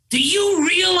Do you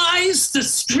realize the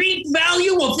street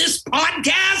value of this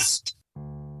podcast?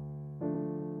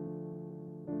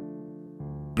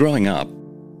 Growing up,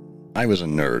 I was a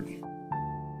nerd.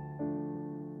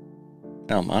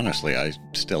 Now, honestly, I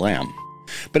still am.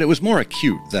 But it was more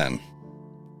acute then.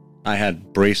 I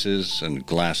had braces and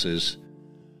glasses.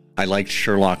 I liked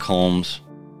Sherlock Holmes.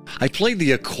 I played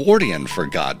the accordion, for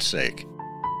God's sake.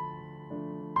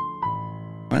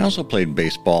 I also played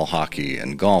baseball, hockey,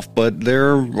 and golf, but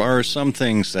there are some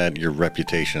things that your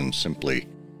reputation simply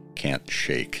can't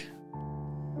shake.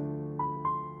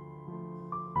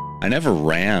 I never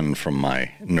ran from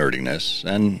my nerdiness,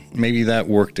 and maybe that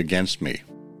worked against me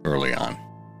early on.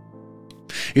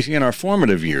 You see, in our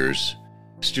formative years,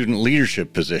 student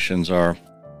leadership positions are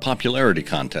popularity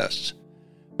contests,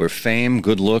 where fame,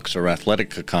 good looks, or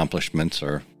athletic accomplishments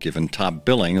are given top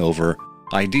billing over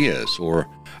ideas or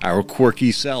our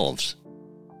quirky selves,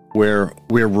 where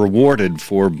we're rewarded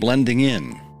for blending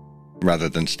in rather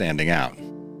than standing out.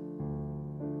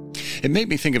 It made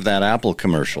me think of that Apple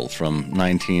commercial from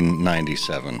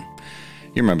 1997.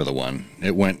 You remember the one.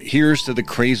 It went, "Here's to the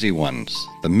crazy ones,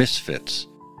 the misfits,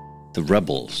 the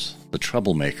rebels, the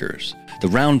troublemakers, the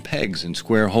round pegs in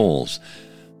square holes,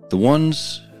 the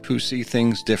ones who see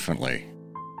things differently.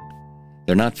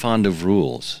 They're not fond of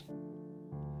rules.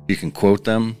 You can quote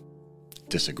them,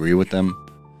 disagree with them,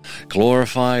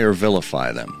 glorify or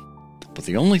vilify them, but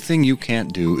the only thing you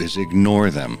can't do is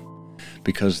ignore them,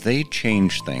 because they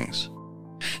change things.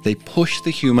 They push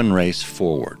the human race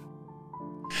forward.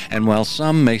 And while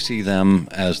some may see them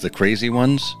as the crazy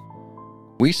ones,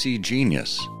 we see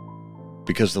genius,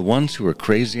 because the ones who are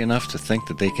crazy enough to think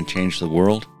that they can change the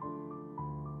world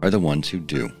are the ones who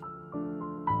do."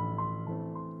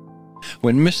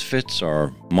 When misfits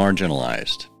are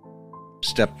marginalized,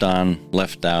 stepped on,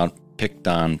 left out, picked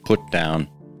on, put down,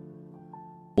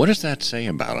 what does that say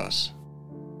about us?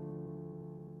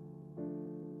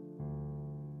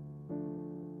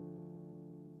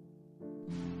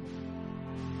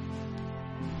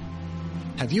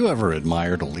 Have you ever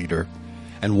admired a leader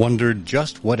and wondered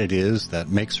just what it is that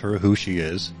makes her who she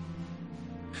is?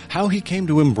 How he came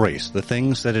to embrace the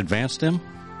things that advanced him?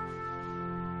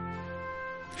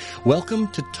 Welcome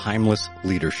to Timeless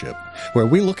Leadership, where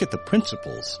we look at the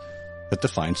principles that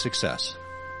define success.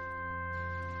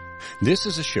 This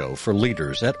is a show for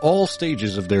leaders at all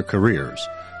stages of their careers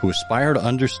who aspire to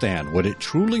understand what it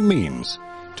truly means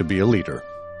to be a leader.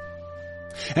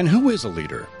 And who is a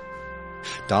leader?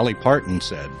 Dolly Parton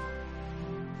said,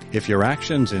 "If your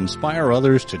actions inspire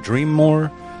others to dream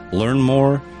more, learn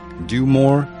more, do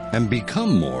more, and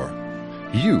become more,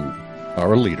 you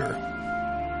are a leader."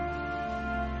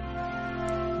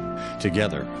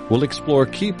 Together, we'll explore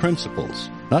key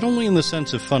principles, not only in the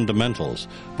sense of fundamentals,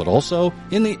 but also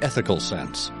in the ethical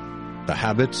sense, the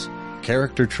habits,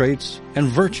 character traits, and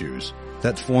virtues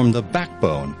that form the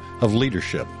backbone of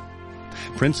leadership.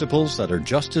 Principles that are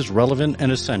just as relevant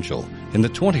and essential in the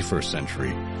 21st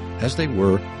century as they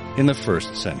were in the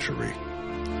first century.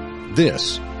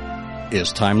 This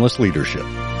is Timeless Leadership.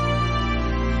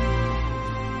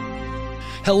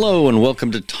 Hello and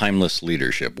welcome to Timeless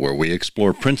Leadership, where we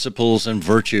explore principles and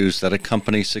virtues that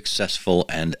accompany successful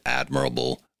and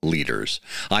admirable leaders.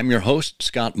 I'm your host,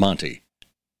 Scott Monty.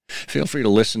 Feel free to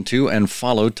listen to and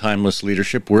follow Timeless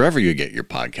Leadership wherever you get your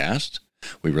podcasts.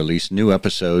 We release new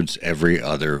episodes every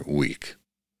other week.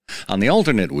 On the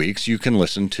alternate weeks, you can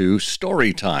listen to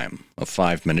Story Time, a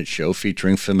 5-minute show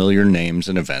featuring familiar names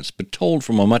and events, but told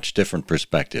from a much different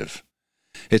perspective.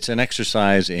 It's an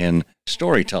exercise in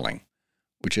storytelling,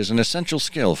 which is an essential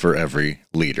skill for every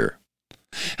leader.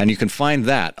 And you can find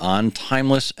that on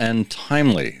Timeless and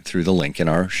Timely through the link in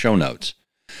our show notes.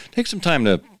 Take some time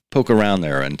to poke around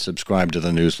there and subscribe to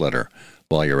the newsletter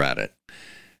while you're at it.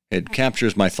 It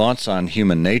captures my thoughts on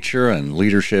human nature and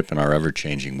leadership in our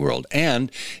ever-changing world,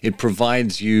 and it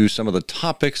provides you some of the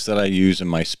topics that I use in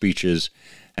my speeches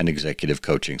and executive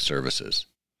coaching services.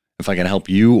 If I can help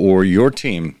you or your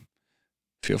team,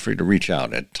 feel free to reach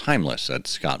out at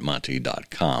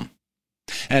timeless@scottmonty.com.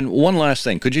 And one last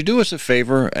thing, could you do us a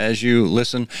favor as you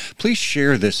listen? Please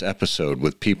share this episode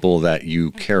with people that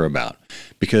you care about,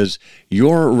 because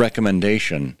your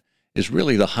recommendation is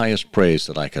really the highest praise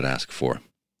that I could ask for.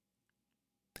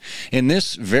 In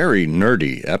this very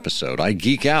nerdy episode, I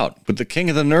geek out with the king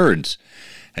of the nerds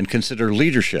and consider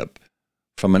leadership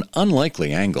from an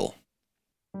unlikely angle.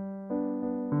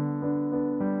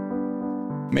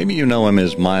 Maybe you know him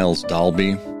as Miles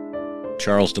Dalby,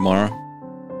 Charles Damara,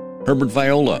 Herbert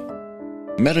Viola,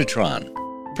 Metatron,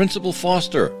 Principal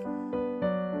Foster.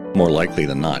 More likely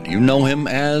than not, you know him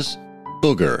as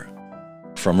Booger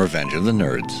from Revenge of the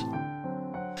Nerds.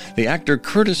 The actor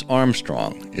Curtis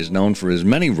Armstrong is known for his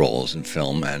many roles in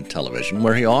film and television,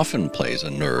 where he often plays a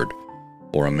nerd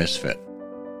or a misfit,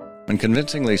 and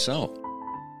convincingly so.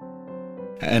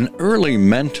 An early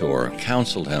mentor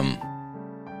counseled him,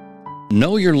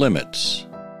 "Know your limits.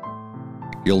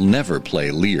 You'll never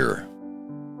play Lear."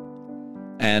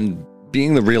 And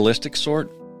being the realistic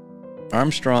sort,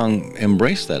 Armstrong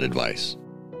embraced that advice.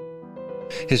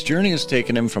 His journey has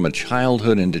taken him from a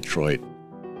childhood in Detroit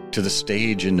to the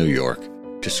stage in New York,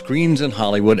 to screens in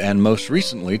Hollywood, and most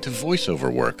recently to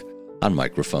voiceover work on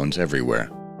microphones everywhere.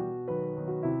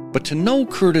 But to know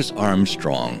Curtis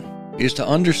Armstrong is to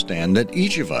understand that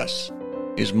each of us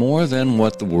is more than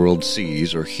what the world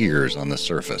sees or hears on the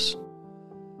surface.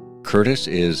 Curtis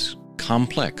is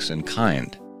complex and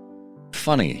kind,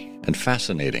 funny and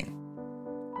fascinating,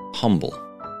 humble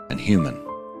and human.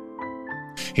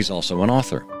 He's also an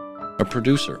author, a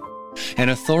producer, an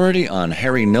authority on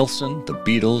Harry Nilsson, the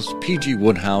Beatles, P.G.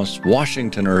 Wodehouse,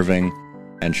 Washington Irving,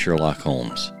 and Sherlock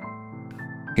Holmes.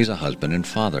 He's a husband and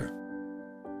father,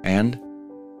 and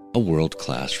a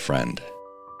world-class friend.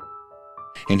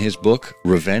 In his book,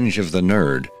 Revenge of the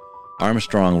Nerd,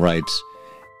 Armstrong writes,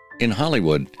 "In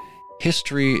Hollywood,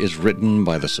 history is written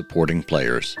by the supporting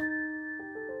players."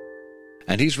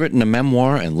 And he's written a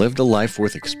memoir and lived a life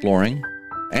worth exploring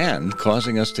and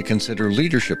causing us to consider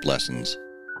leadership lessons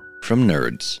from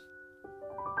nerds.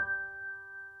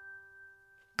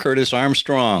 Curtis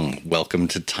Armstrong, welcome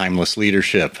to Timeless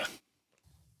Leadership.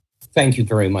 Thank you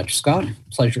very much, Scott.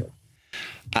 Pleasure.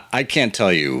 I can't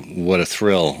tell you what a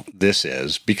thrill this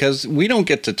is, because we don't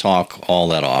get to talk all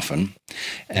that often.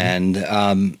 And,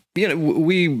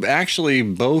 we actually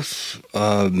both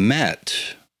met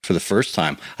for the first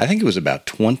time. I think it was about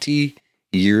 20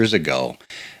 years ago.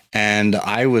 And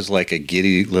I was like a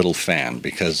giddy little fan,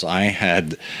 because I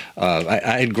had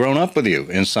grown up with you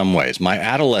in some ways. My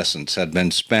adolescence had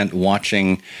been spent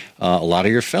watching a lot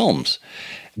of your films.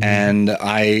 And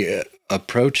I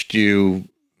approached you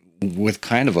with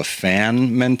kind of a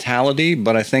fan mentality,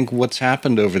 but I think what's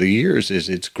happened over the years is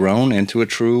it's grown into a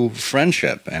true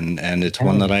friendship, and it's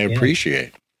one that I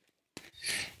appreciate.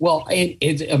 Well,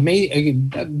 it's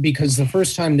amazing, because the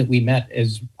first time that we met,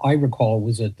 as I recall,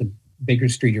 was at the Baker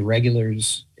Street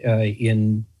Irregulars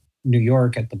in New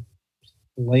York at the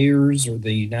Players, or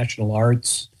the National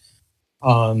Arts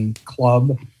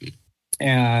Club.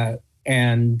 And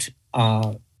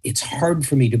it's hard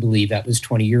for me to believe that was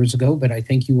 20 years ago, but I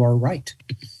think you are right.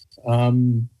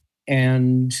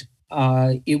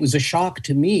 It was a shock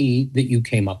to me that you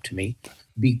came up to me,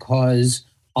 because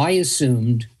I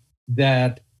assumed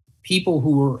that people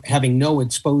who were having no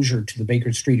exposure to the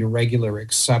Baker Street Irregular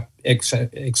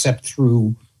except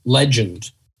through legend,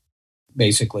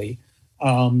 basically,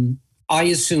 I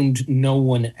assumed no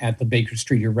one at the Baker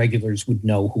Street Irregulars would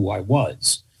know who I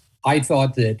was. I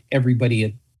thought that everybody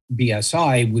at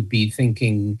BSI would be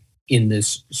thinking in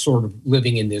this sort of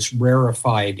living in this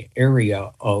rarefied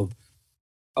area of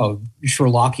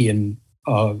Sherlockian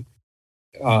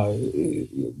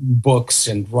books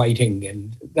and writing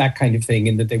and that kind of thing,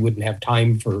 and that they wouldn't have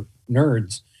time for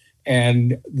nerds.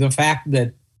 And the fact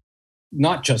that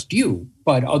not just you,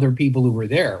 but other people who were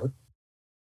there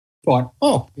thought,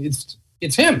 "Oh, it's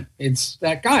him, it's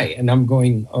that guy," and I'm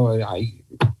going, "Oh, I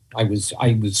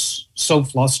was so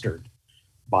flustered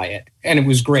by it," and it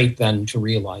was great then to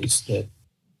realize that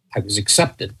I was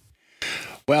accepted.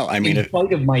 Well, I mean, in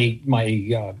spite of my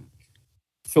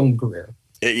film career.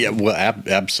 Yeah, well,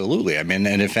 absolutely. I mean,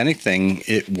 and if anything,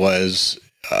 it was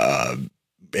an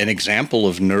example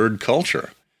of nerd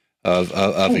culture, of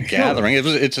a gathering.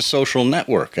 It's a social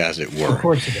network, as it were. Of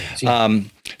course it is. Yeah.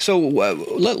 So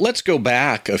let's go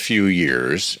back a few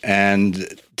years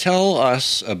and tell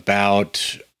us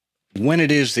about when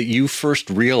it is that you first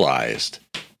realized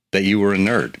that you were a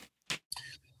nerd.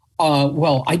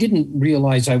 Well, I didn't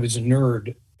realize I was a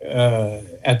nerd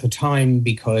at the time,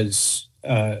 because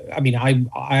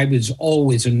I was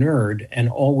always a nerd and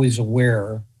always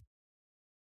aware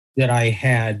that I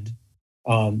had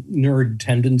nerd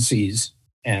tendencies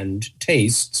and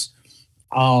tastes,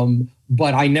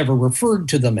 but I never referred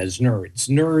to them as nerds.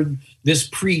 This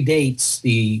predates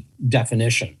the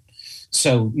definition.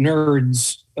 So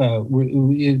nerds,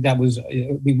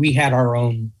 we had our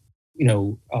own,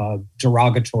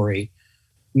 derogatory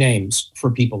names for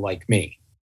people like me.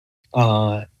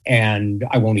 And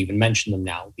I won't even mention them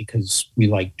now, because we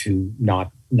like to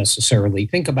not necessarily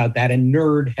think about that. And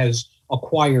nerd has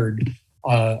acquired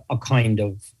a kind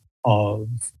of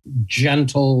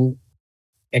gentle,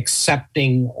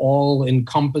 accepting,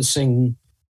 all-encompassing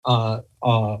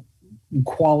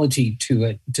quality to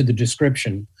it, to the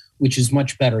description, which is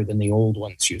much better than the old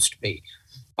ones used to be.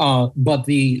 But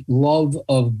the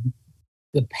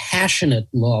passionate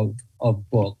love of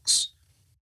books,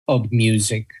 of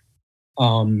music,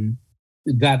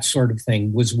 that sort of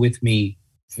thing was with me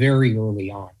very early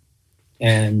on.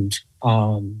 And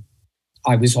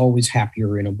I was always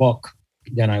happier in a book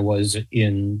than I was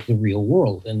in the real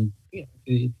world. And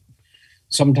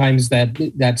sometimes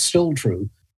that's still true.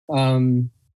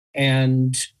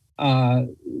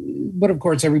 But of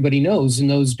course, everybody knows in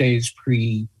those days,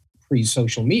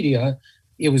 pre-social media,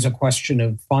 it was a question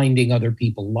of finding other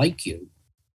people like you.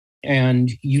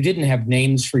 And you didn't have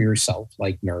names for yourself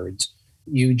like nerds.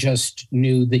 You just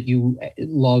knew that you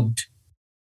loved,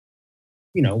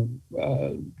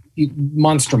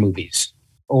 monster movies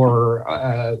or,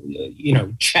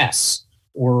 chess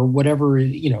or whatever,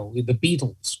 the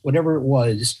Beatles, whatever it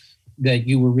was that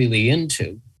you were really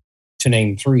into, to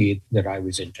name three that I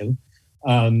was into.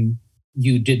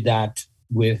 You did that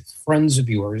with friends of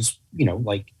yours,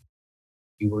 like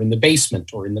you were in the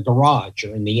basement or in the garage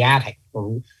or in the attic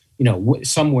or,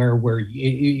 somewhere where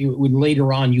you would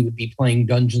later on you would be playing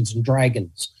Dungeons and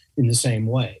Dragons in the same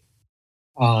way.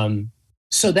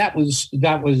 So that was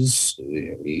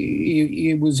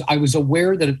I was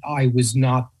aware that I was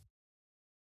not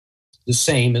the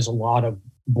same as a lot of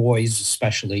boys,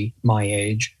 especially my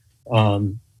age.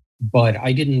 But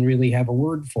I didn't really have a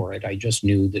word for it. I just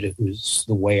knew that it was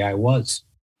the way I was.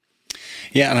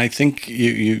 Yeah, and I think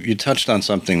you touched on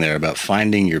something there about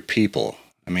finding your people.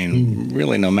 I mean,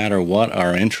 really, no matter what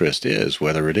our interest is,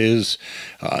 whether it is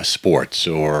sports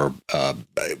or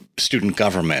student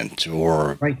government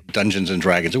or Dungeons and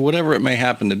Dragons or whatever it may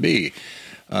happen to be,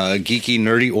 geeky,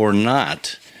 nerdy or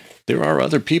not, there are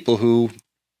other people who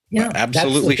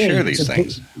absolutely share these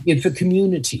things. It's a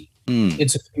community.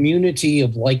 It's a community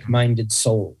of like-minded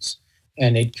souls.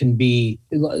 And it can be,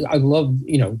 I love,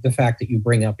 the fact that you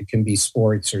bring up it can be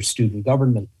sports or student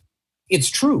government. It's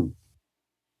true.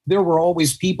 There were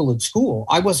always people at school.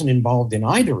 I wasn't involved in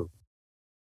either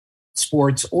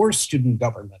sports or student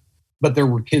government, but there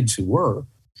were kids who were.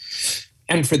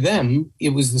 And for them, it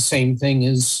was the same thing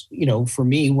as, for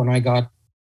me, when I got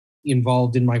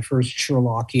involved in my first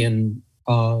Sherlockian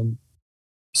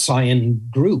Scion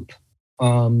group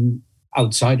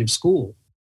outside of school,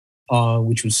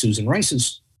 which was Susan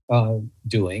Rice's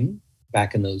doing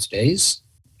back in those days.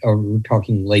 Or we're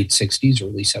talking late 60s,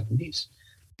 early 70s.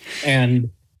 And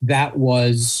that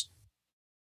was,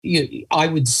 I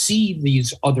would see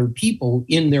these other people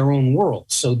in their own world.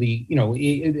 So the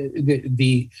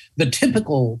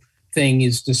typical thing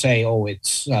is to say, oh,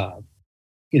 it's the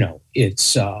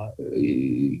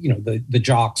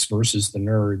jocks versus the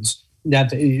nerds.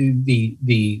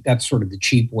 That's sort of the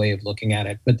cheap way of looking at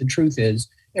it. But the truth is,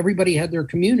 everybody had their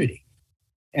community,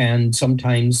 and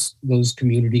sometimes those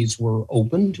communities were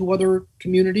open to other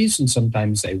communities, and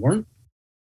sometimes they weren't.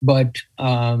 But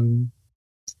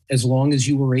as long as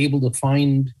you were able to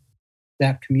find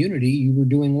that community, you were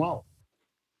doing well.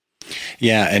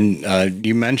 Yeah, and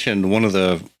you mentioned one of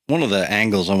the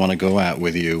angles I want to go at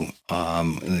with you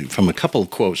from a couple of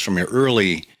quotes from your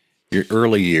early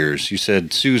years. You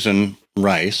said Susan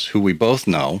Rice, who we both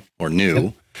know or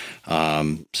knew.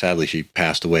 Yep. Sadly, she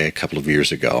passed away a couple of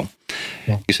years ago.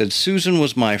 Yeah. You said Susan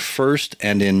was my first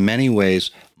and in many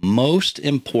ways most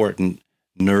important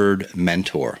nerd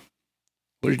mentor.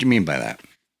 What did you mean by that?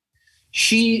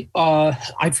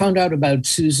 I found out about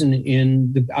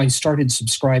Susan I started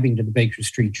subscribing to the Baker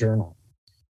Street Journal.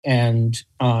 And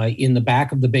in the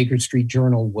back of the Baker Street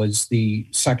Journal was the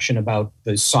section about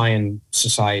the Scion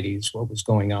societies, what was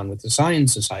going on with the Scion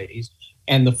societies.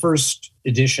 And the first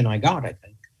edition I got, I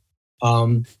think,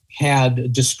 had a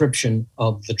description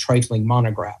of the trifling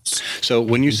monographs. So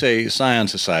when you say Scion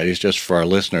societies, just for our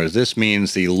listeners, this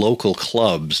means the local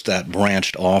clubs that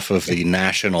branched off of the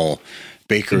national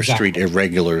Baker Street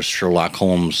Irregulars Sherlock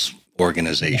Holmes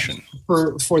organization.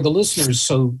 For the listeners,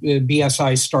 so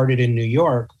BSI started in New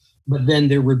York, but then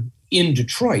there were in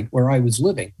Detroit, where I was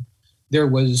living, there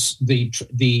was the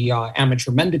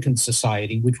Amateur Mendicant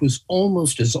Society, which was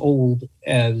almost as old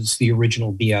as the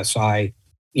original BSI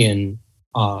in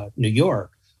New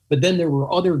York. But then there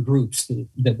were other groups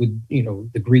that would,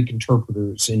 the Greek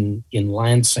interpreters in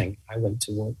Lansing. I went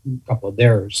to a couple of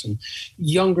theirs, and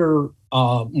younger,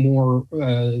 more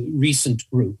recent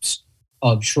groups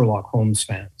of Sherlock Holmes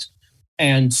fans.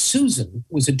 And Susan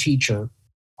was a teacher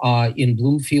in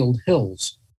Bloomfield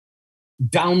Hills,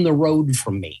 down the road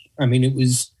from me. I mean,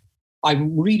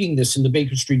 I'm reading this in the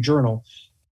Baker Street Journal,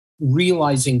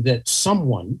 realizing that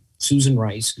someone, Susan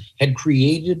Rice, had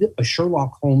created a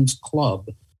Sherlock Holmes club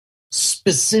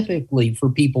specifically for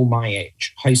people my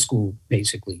age, high school,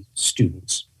 basically,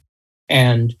 students.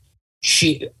 And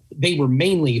they were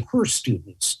mainly her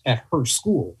students at her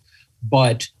school.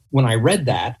 But when I read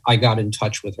that, I got in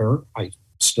touch with her. I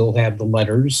still have the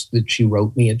letters that she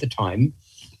wrote me at the time.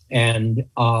 And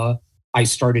I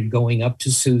started going up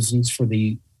to Susan's for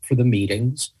the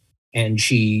meetings, and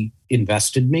she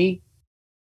invested me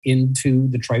into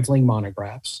the Trifling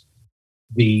Monographs,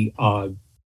 the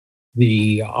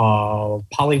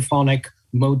polyphonic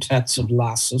motets of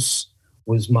Lassus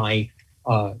was my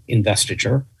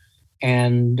investiture,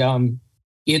 and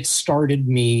it started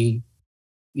me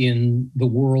in the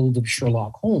world of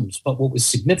Sherlock Holmes. But what was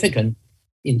significant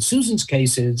in Susan's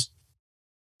case is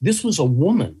this was a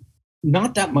woman,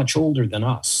 not that much older than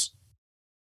us,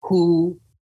 who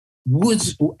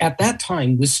was, at that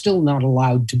time, was still not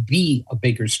allowed to be a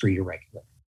Baker Street irregular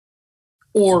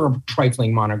or a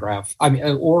Trifling Monograph,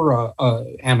 or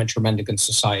a Amateur Mendicant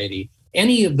Society.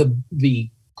 Any of the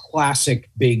classic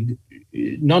big,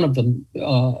 none of them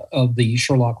of the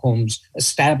Sherlock Holmes,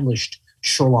 established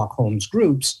Sherlock Holmes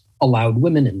groups allowed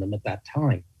women in them at that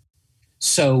time.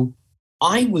 So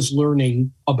I was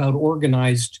learning about the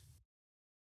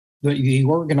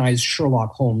organized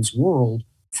Sherlock Holmes world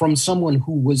from someone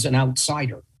who was an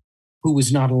outsider, who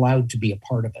was not allowed to be a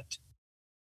part of it.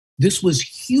 This was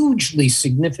hugely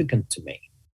significant to me.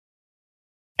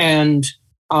 And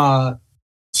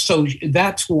so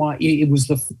that's why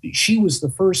she was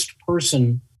the first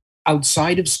person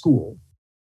outside of school.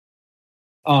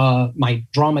 My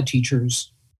drama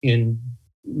teachers in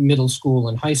middle school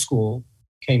and high school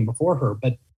came before her,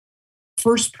 but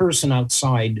first person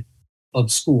outside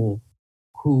of school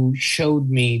who showed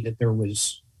me that there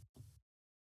was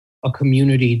a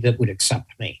community that would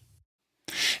accept me.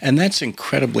 And that's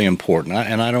incredibly important.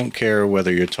 And I don't care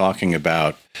whether you're talking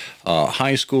about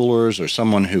high schoolers or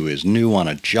someone who is new on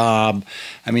a job.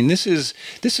 I mean, this is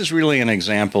really an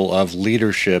example of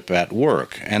leadership at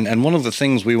work. And one of the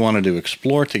things we wanted to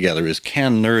explore together is,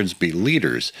 can nerds be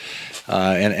leaders?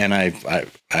 And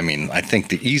I mean, I think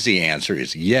the easy answer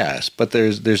is yes, but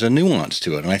there's a nuance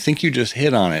to it. And I think you just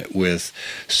hit on it with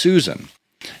Susan.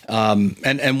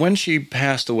 And when she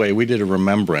passed away, we did a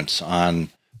remembrance on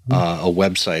a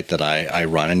website that I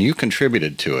run, and you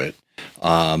contributed to it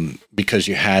because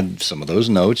you had some of those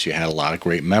notes. You had a lot of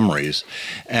great memories.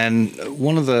 And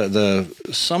one of the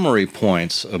summary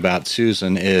points about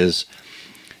Susan is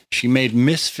she made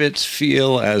misfits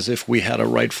feel as if we had a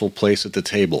rightful place at the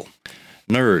table.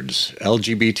 Nerds,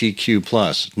 LGBTQ+,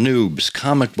 noobs,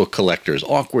 comic book collectors,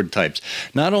 awkward types.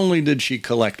 Not only did she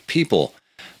collect people,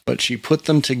 but she put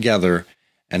them together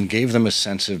and gave them a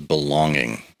sense of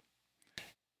belonging.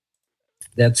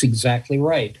 That's exactly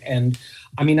right. And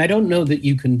I mean, I don't know that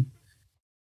you can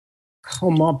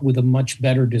come up with a much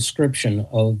better description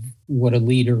of what a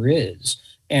leader is.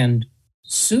 And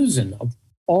Susan, of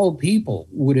all people,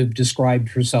 would have described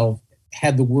herself,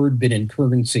 had the word been in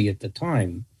currency at the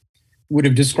time, would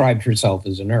have described herself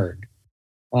as a nerd.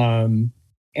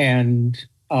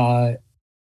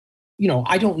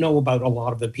 I don't know about a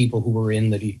lot of the people who were in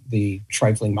the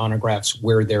Trifling Monographs,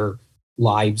 where their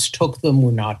lives took them.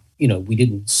 We're not, we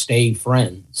didn't stay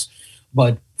friends.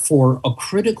 But for a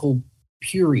critical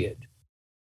period,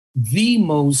 the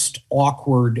most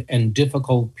awkward and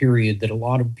difficult period that a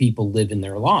lot of people live in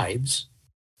their lives,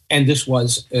 and this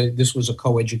was a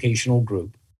coeducational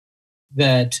group,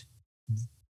 that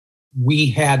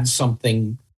we had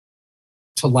something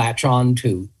to latch on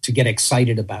to get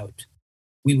excited about.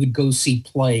 We would go see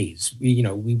plays. We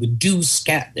would do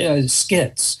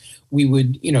skits. We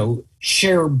would,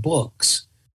 share books.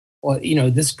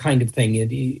 This kind of thing.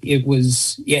 It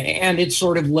was, and it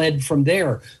sort of led from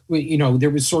there. There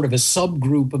was sort of a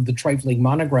subgroup of the Trifling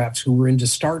Monographs who were into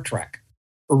Star Trek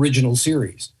original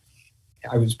series.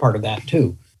 I was part of that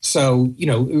too. So,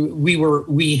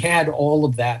 we had all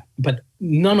of that, but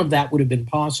none of that would have been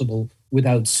possible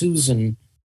without Susan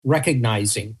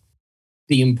recognizing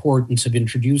the importance of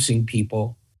introducing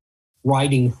people,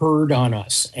 riding herd on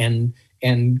us, and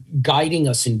guiding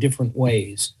us in different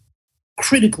ways.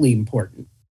 Critically important.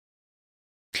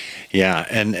 Yeah,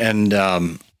 and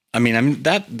I mean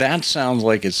that sounds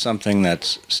like it's something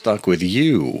that's stuck with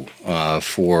you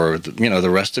for the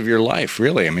rest of your life.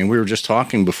 Really, I mean, we were just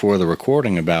talking before the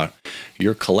recording about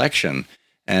your collection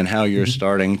and how you're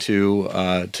starting to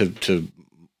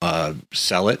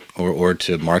sell it or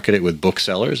to market it with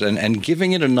booksellers and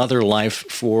giving it another life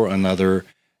for another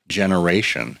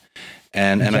generation.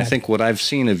 And I think what I've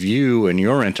seen of you and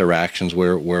your interactions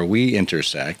where we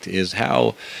intersect is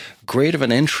how great of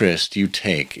an interest you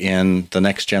take in the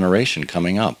next generation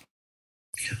coming up.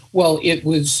 Well,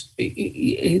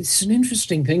 it's an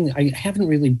interesting thing. I haven't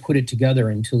really put it together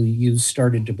until you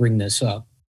started to bring this up.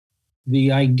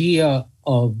 The idea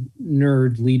of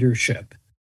nerd leadership.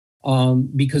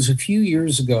 Because a few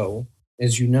years ago,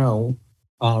 as you know,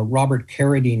 Robert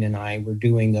Carradine and I were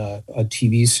doing a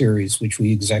TV series which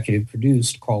we executive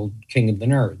produced called King of the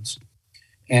Nerds.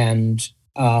 And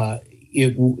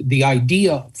the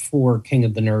idea for King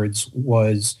of the Nerds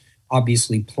was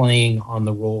obviously playing on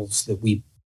the roles that we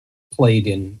played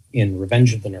in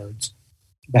Revenge of the Nerds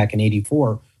back in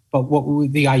 '84. But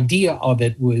the idea of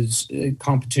it was a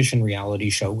competition reality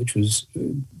show, which was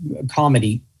a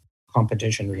comedy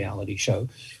competition reality show,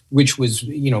 which was,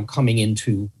 coming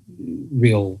into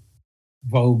real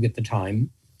vogue at the time.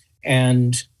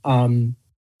 And to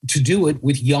do it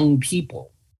with young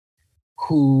people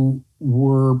who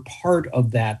were part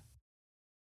of that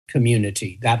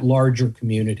community, that larger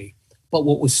community. But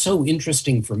what was so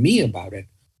interesting for me about it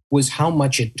was how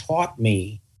much it taught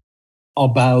me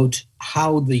about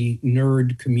how the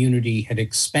nerd community had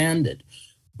expanded.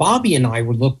 Bobby and I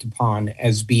were looked upon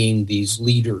as being these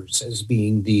leaders, as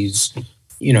being these,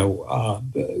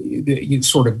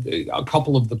 sort of a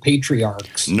couple of the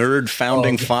patriarchs. Nerd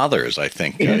founding fathers, I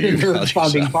think. Nerd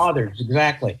founding fathers,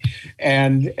 exactly.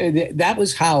 And that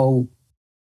was how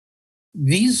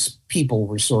these people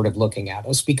were sort of looking at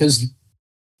us, because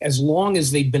as long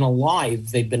as they'd been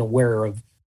alive, they'd been aware of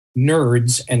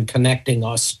nerds and connecting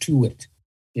us to it,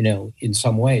 in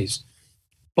some ways.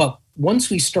 But once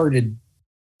we started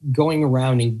going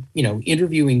around and,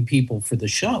 interviewing people for the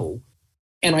show,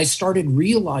 and I started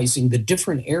realizing the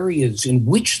different areas in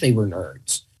which they were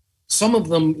nerds. Some of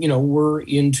them, were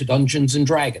into Dungeons and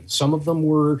Dragons. Some of them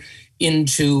were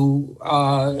into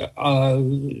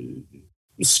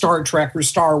Star Trek or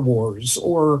Star Wars,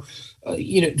 or,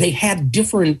 they had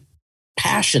different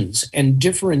passions and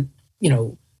different,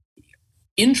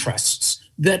 interests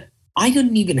that I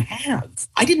didn't even have.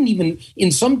 I didn't even,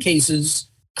 in some cases,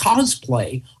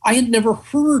 cosplay. I had never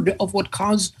heard of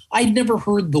I had never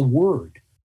heard the word,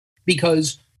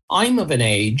 because I'm of an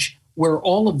age where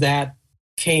all of that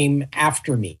came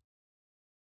after me.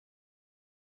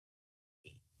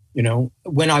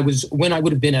 When I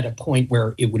would have been at a point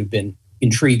where it would have been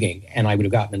intriguing and I would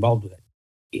have gotten involved with it.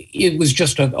 It was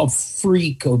just a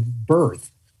freak of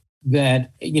birth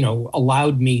that,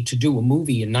 allowed me to do a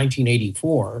movie in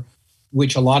 1984,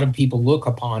 which a lot of people look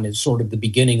upon as sort of the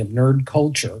beginning of nerd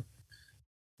culture,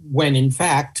 when in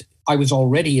fact, I was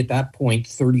already at that point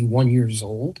 31 years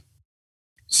old.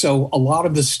 So a lot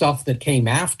of the stuff that came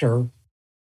after,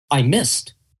 I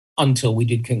missed until we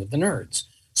did King of the Nerds.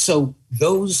 So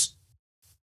those,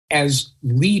 as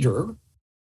leader,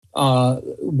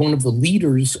 one of the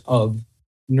leaders of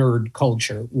nerd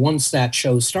culture, once that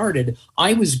show started,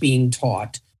 I was being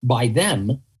taught by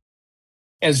them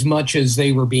as much as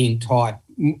they were being taught,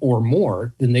 or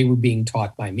more than they were being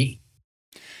taught by me.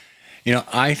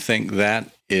 I think that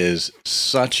is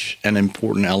such an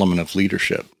important element of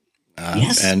leadership.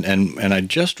 Yes. And I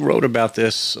just wrote about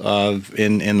this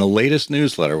in the latest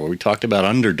newsletter, where we talked about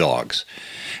underdogs.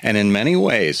 And in many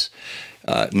ways,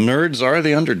 nerds are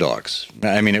the underdogs.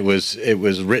 I mean, it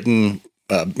was written,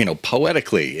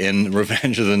 poetically in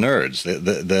Revenge of the Nerds,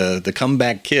 the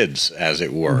comeback kids, as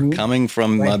it were, coming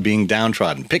from being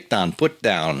downtrodden, picked on, put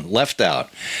down, left out.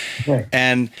 Right.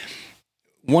 And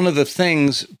one of the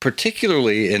things,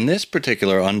 particularly in this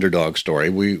particular underdog story,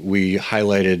 we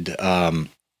highlighted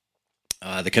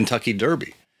the Kentucky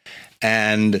Derby,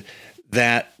 and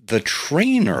that the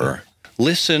trainer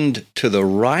listened to the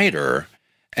rider,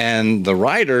 and the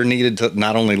rider needed to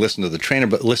not only listen to the trainer,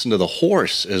 but listen to the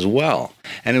horse as well.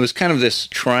 And it was kind of this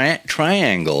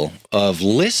triangle of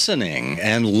listening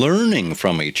and learning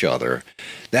from each other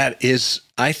that is,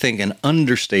 I think, an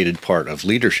understated part of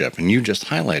leadership. And you just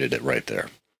highlighted it right there.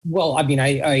 Well, I mean,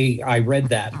 I read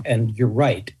that, and you're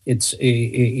right. I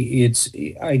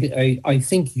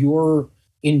think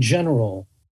in general,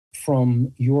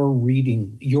 from your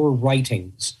reading, your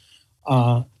writings,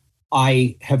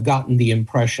 I have gotten the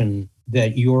impression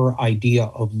that your idea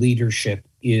of leadership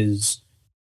is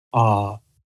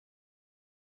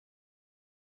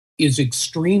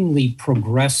extremely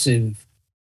progressive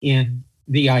in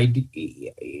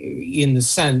the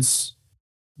sense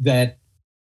that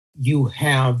you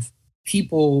have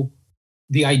people.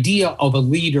 The idea of a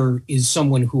leader is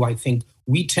someone who, I think,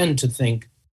 we tend to think,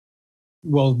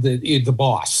 well, the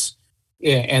boss,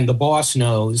 and the boss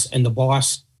knows, and the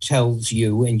boss tells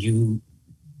you, and you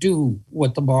do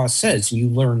what the boss says, and you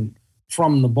learn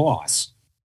from the boss.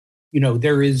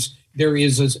 There is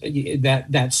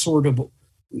that sort of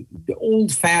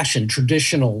old-fashioned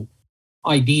traditional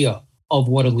idea of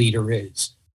what a leader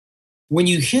is. When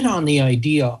you hit on the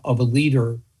idea of a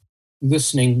leader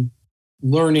listening,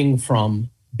 learning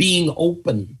from, being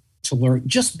open to learn,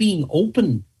 just being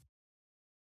open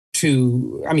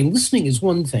to, I mean, listening is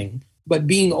one thing, but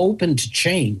being open to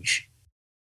change,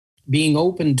 being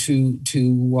open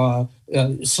to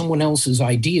someone else's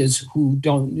ideas who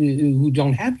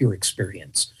don't have your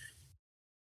experience.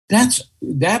 It's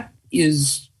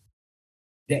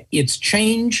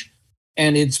change,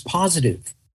 and it's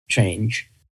positive change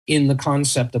in the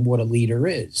concept of what a leader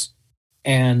is.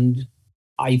 And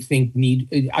I think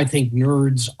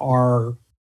nerds are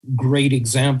great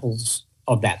examples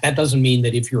of that. That doesn't mean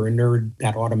that if you're a nerd,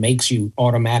 that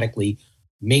automatically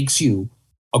makes you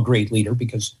a great leader,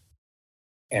 because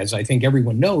as I think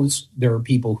everyone knows, there are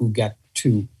people who get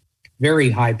to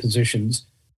very high positions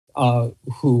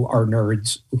who are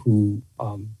nerds, who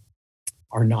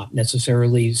are not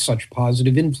necessarily such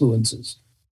positive influences.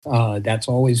 That's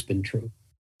always been true.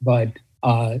 But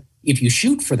if you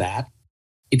shoot for that,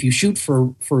 if you shoot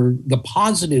for the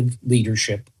positive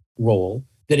leadership role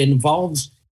that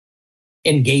involves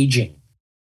engaging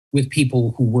with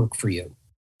people who work for you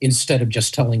instead of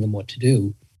just telling them what to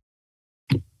do,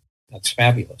 that's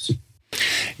fabulous.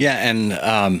 Yeah, and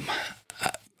I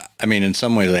mean, in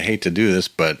some ways, I hate to do this,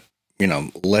 but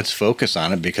let's focus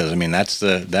on it, because I mean that's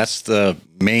the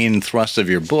main thrust of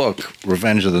your book,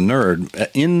 Revenge of the Nerd,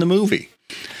 in the movie.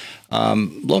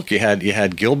 Look, you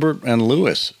had Gilbert and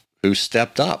Lewis, who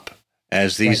stepped up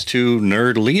as these two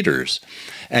nerd leaders,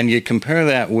 and you compare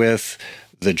that with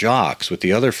the jocks, with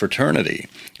the other fraternity.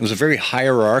 It was a very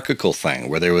hierarchical thing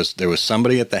where there was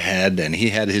somebody at the head, and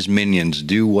he had his minions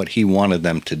do what he wanted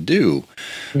them to do,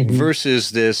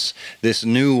 versus this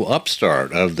new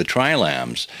upstart of the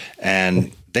Trilams,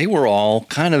 and they were all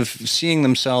kind of seeing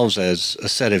themselves as a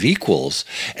set of equals,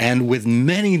 and with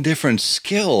many different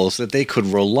skills that they could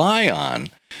rely on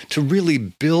to really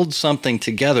build something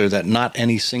together that not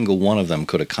any single one of them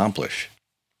could accomplish.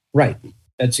 Right.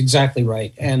 That's exactly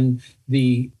right. And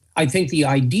I think the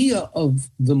idea of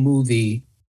the movie,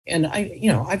 and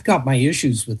I've got my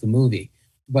issues with the movie,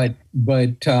 but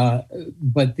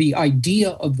the idea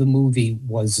of the movie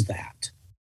was that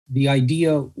the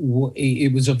idea,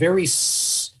 it was a very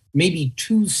maybe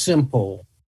too simple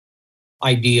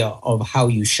idea of how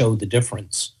you show the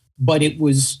difference, but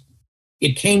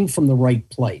it came from the right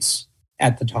place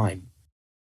at the time.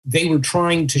 They were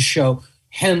trying to show,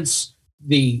 hence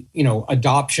the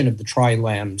adoption of the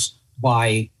Trilams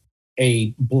by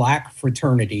a black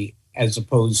fraternity as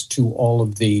opposed to all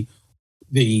of the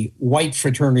white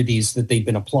fraternities that they've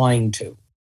been applying to,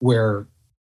 where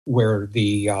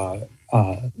the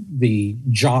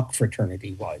jock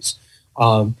fraternity was.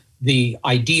 The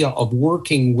idea of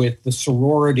working with the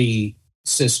sorority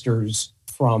sisters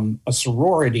from a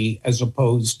sorority as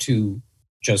opposed to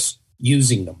just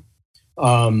using them.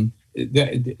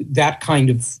 That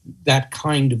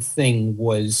kind of thing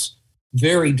was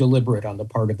very deliberate on the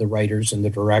part of the writers and the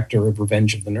director of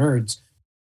Revenge of the Nerds,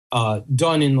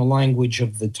 done in the language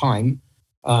of the time,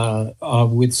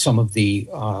 with some of the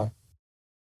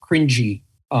cringy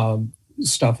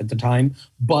stuff at the time.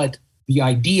 But the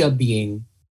idea being,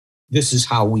 this is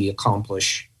how we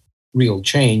accomplish real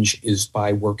change, is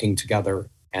by working together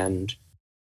and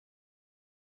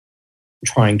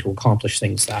trying to accomplish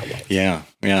things that way. Yeah.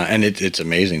 And it's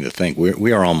amazing to think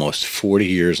we are almost 40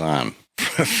 years on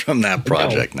from that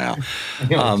project now.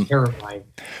 It's terrifying.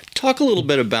 Talk a little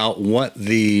bit about what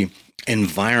the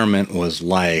environment was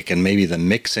like, and maybe the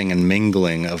mixing and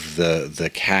mingling of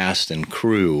the cast and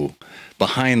crew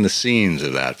behind the scenes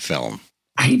of that film.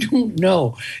 I don't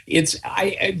know.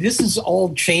 This is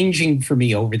all changing for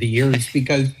me over the years,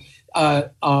 because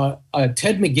Ted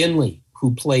McGinley,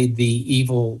 who played the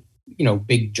evil,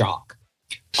 big jock,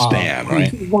 Stan,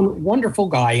 right? Wonderful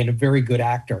guy and a very good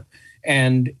actor,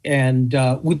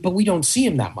 but we don't see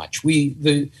him that much.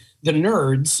 The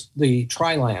nerds, the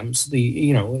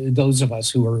Trilams, those of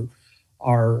us who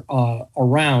are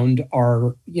around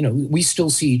are, we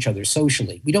still see each other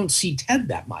socially. We don't see Ted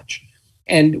that much.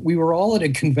 And we were all at a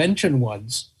convention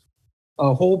once,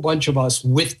 a whole bunch of us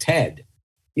with Ted.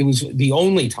 It was the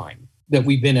only time that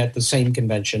we've been at the same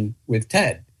convention with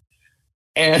Ted.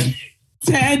 And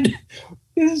Ted,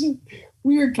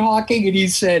 we were talking, and he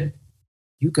said,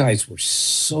 "You guys were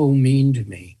so mean to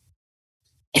me."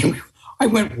 And I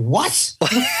went, "What?"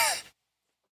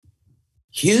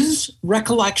 His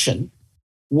recollection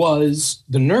was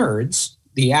the nerds,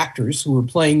 the actors who were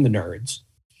playing the nerds,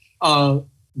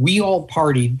 we all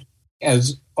partied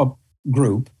as a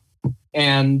group,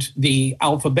 and the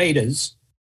Alpha Betas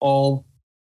all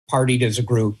partied as a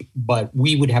group, but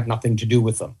we would have nothing to do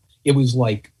with them. It was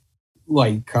like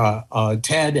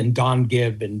Ted and Don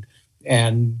Gibb and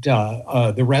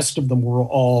the rest of them were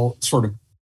all sort of,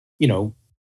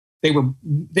 they were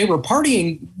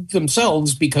partying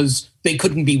themselves because they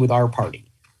couldn't be with our party,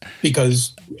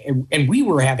 and we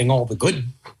were having all the good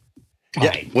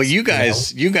times. Yeah. Well, you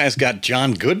guys got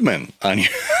John Goodman on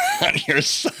your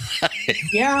side.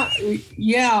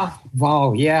 Yeah.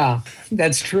 Wow. Yeah,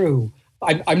 that's true.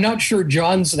 I'm not sure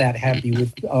John's that happy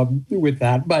with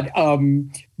that, but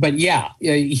yeah,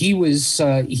 he was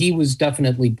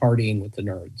definitely partying with the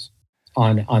nerds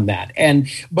on that.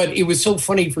 But it was so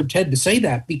funny for Ted to say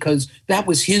that, because that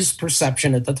was his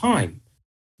perception at the time,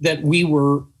 that we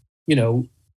were,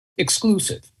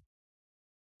 exclusive.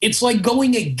 It's like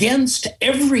going against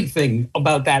everything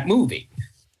about that movie.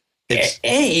 It's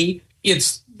the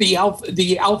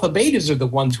alpha betas are the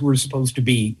ones who are supposed to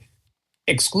be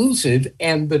exclusive,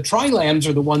 and the trilambs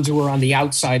are the ones who are on the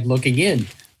outside looking in.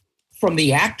 From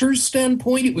the actor's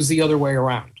standpoint, it was the other way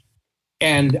around.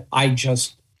 And I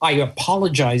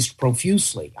apologized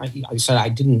profusely. I said, I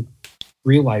didn't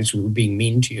realize we were being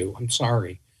mean to you. I'm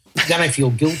sorry. Then I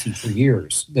feel guilty for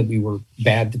years that we were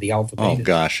bad to the alpha betas. Oh,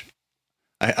 gosh.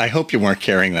 I hope you weren't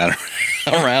carrying that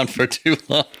around for too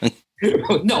long.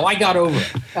 No, I got over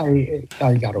it.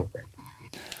 I got over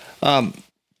it.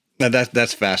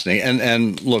 That's fascinating.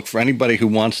 And look, for anybody who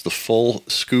wants the full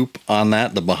scoop on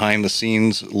that, the behind the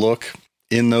scenes look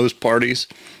in those parties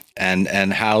and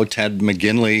how Ted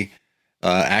McGinley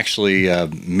actually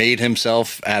made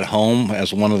himself at home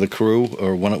as one of the crew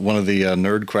or one of the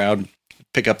nerd crowd,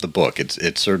 pick up the book.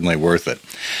 It's certainly worth it.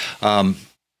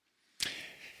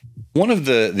 One of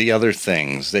the other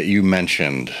things that you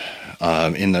mentioned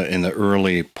in the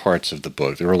early parts of the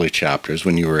book, the early chapters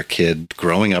when you were a kid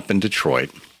growing up in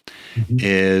Detroit,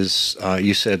 is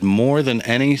you said, more than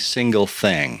any single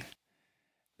thing,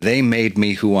 they made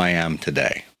me who I am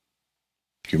today.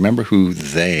 Do you remember who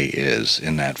they is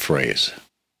in that phrase?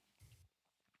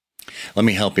 Let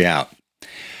me help you out.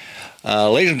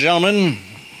 Ladies and gentlemen,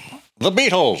 the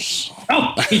Beatles.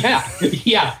 Oh, yeah.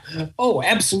 Yeah. Oh,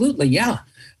 absolutely. Yeah.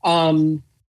 The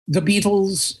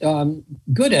Beatles,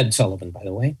 good Ed Sullivan, by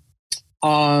the way.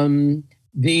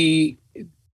 The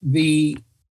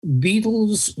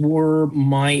Beatles were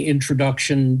my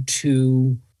introduction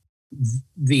to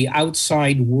the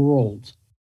outside world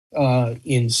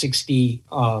in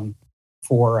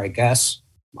 1964, I guess.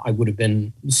 I would have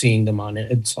been seeing them on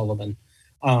Ed Sullivan.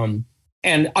 And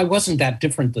I wasn't that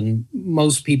different than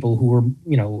most people who were,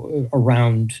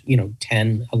 around,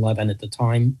 10, 11 at the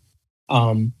time.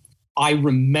 I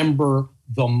remember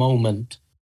the moment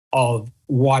of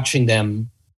watching them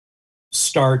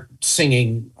start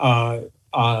singing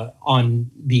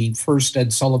on the first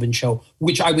Ed Sullivan show,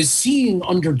 which I was seeing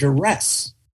under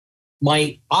duress.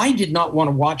 I did not want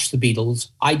to watch the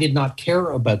Beatles. I did not care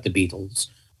about the Beatles.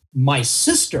 My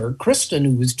sister, Kristen,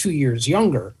 who was 2 years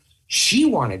younger, she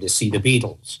wanted to see the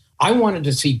Beatles. I wanted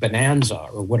to see Bonanza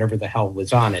or whatever the hell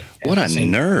was on it. What a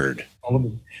nerd.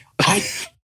 I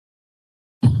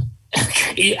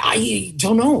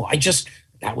don't know.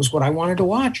 That was what I wanted to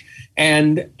watch.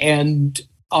 And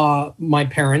my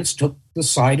parents took the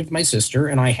side of my sister,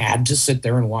 and I had to sit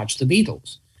there and watch the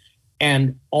Beatles.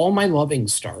 And All My Loving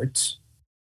starts,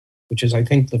 which is, I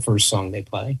think, the first song they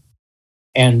play.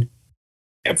 And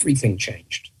everything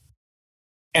changed.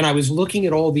 And I was looking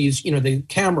at all these, the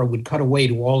camera would cut away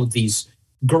to all of these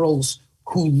girls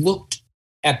who looked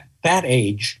at that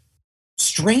age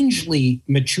strangely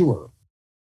mature,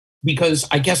 because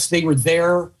I guess they were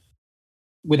there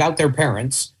without their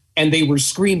parents and they were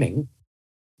screaming,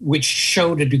 which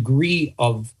showed a degree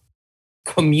of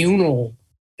communal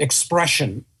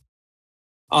expression.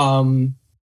 I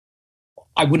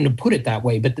wouldn't have put it that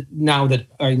way, but now that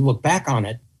I look back on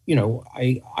it,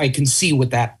 I can see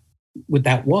what that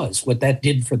was, what that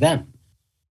did for them.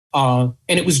 And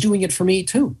it was doing it for me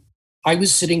too. I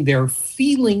was sitting there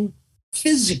feeling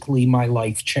physically my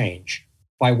life change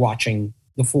by watching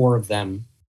the four of them,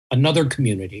 another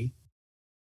community.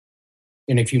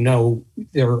 And if you know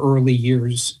their early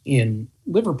years in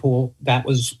Liverpool, that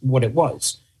was what it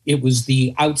was. It was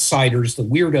the outsiders, the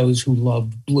weirdos who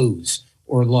loved blues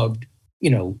or loved,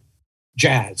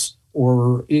 jazz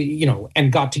or,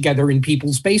 and got together in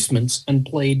people's basements and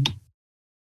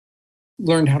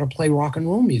learned how to play rock and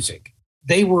roll music.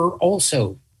 They were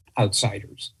also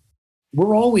outsiders.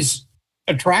 We're always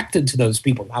attracted to those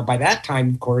people. Now, by that time,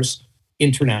 of course,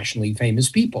 internationally famous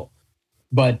people,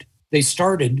 but they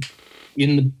started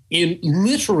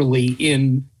literally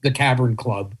in the Cavern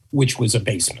Club, which was a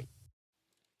basement.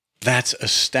 That's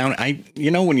astounding.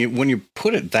 When you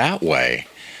put it that way,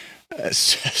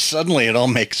 Suddenly it all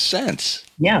makes sense.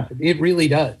 Yeah, it really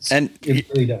does. And it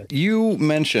really does. You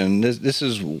mentioned this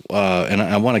is, and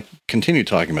I want to continue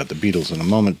talking about the Beatles in a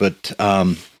moment, but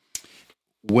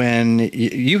when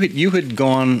you had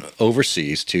gone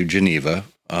overseas to Geneva,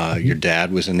 your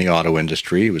dad was in the auto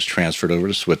industry. He was transferred over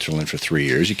to Switzerland for 3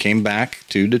 years. You came back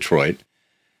to Detroit.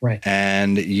 Right.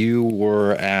 And you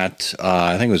were at,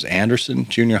 I think it was Anderson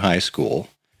Junior High School.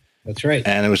 That's right.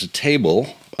 And there was a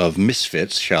table of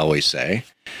misfits, shall we say.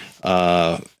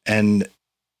 And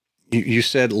you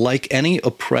said, like any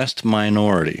oppressed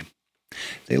minority,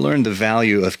 they learned the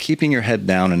value of keeping your head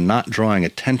down and not drawing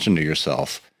attention to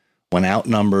yourself when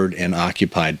outnumbered in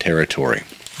occupied territory.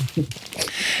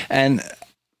 And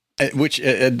which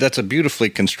that's a beautifully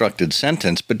constructed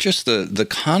sentence, but just the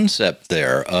concept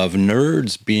there of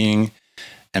nerds being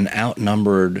an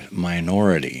outnumbered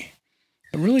minority,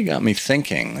 it really got me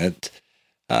thinking that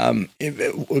a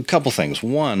couple things.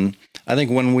 One, I think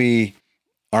when we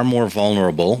are more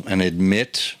vulnerable and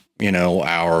admit,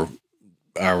 our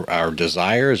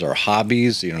desires, our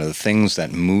hobbies, the things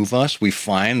that move us, we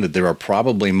find that there are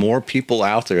probably more people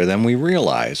out there than we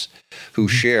realize who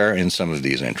share in some of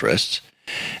these interests.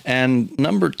 And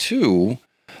number two,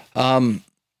 while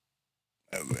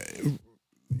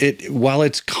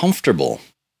it's comfortable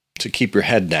to keep your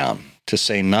head down, to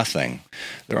say nothing,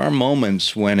 there are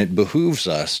moments when it behooves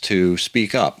us to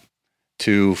speak up,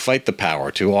 to fight the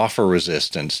power, to offer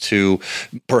resistance, to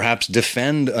perhaps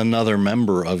defend another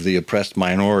member of the oppressed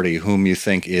minority whom you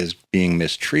think is being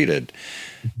mistreated.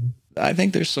 Mm-hmm. I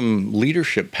think there's some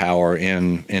leadership power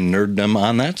in nerddom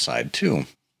on that side too.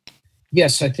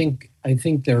 Yes, I think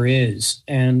there is,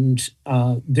 and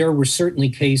there were certainly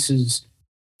cases.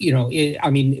 To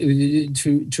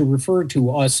refer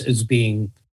to us as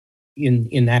being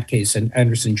in that case in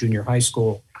Anderson Junior High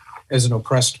School as an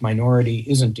oppressed minority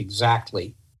isn't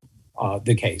exactly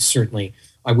the case. Certainly,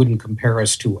 I wouldn't compare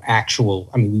us to actual.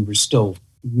 I mean, we were still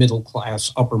middle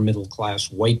class, upper middle class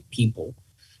white people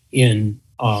in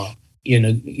a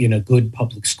good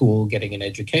public school, getting an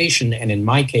education, and in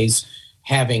my case,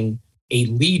 having a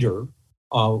leader,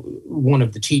 one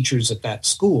of the teachers at that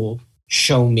school,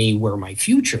 show me where my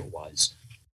future was.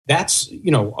 That's,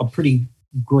 a pretty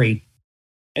great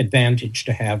advantage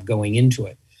to have going into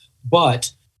it.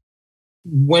 But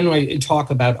when I talk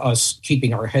about us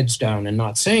keeping our heads down and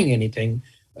not saying anything,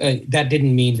 that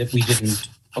didn't mean that we didn't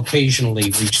occasionally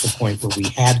reach the point where we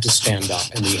had to stand up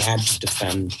and we had to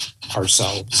defend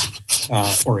ourselves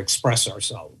or express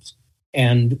ourselves.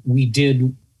 And we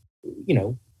did,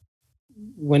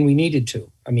 when we needed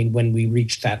to. I mean, when we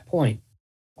reached that point.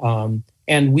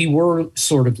 And we were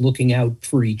sort of looking out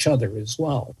for each other as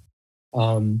well.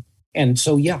 And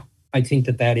so, yeah, I think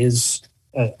that is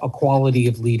a quality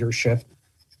of leadership.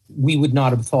 We would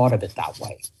not have thought of it that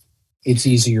way. It's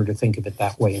easier to think of it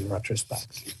that way in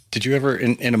retrospect. Did you ever,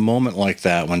 in a moment like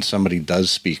that, when somebody does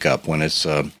speak up, when it's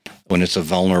a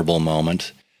vulnerable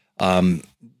moment,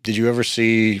 did you ever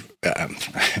see,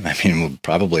 it would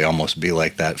probably almost be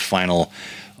like that final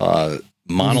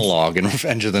monologue in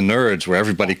Revenge of the Nerds where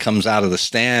everybody comes out of the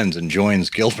stands and joins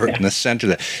Gilbert in the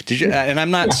center. Did you? And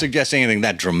I'm not suggesting anything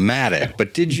that dramatic,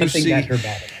 but did you see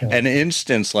an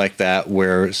instance like that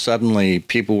where suddenly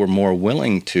people were more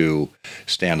willing to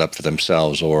stand up for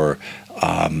themselves or,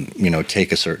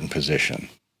 take a certain position?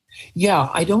 Yeah,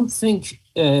 I don't think,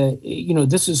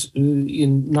 this is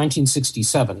in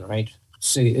 1967, right?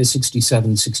 Say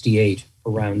 67, 68,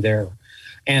 around there.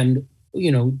 And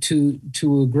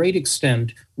to a great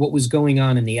extent, what was going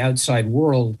on in the outside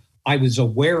world, I was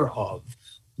aware of.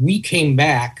 We came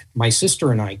back, my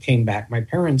sister and I came back. My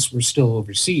parents were still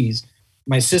overseas.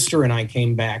 My sister and I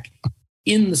came back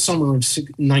in the summer of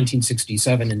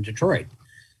 1967 in Detroit.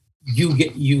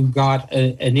 You got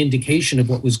an indication of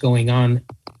what was going on,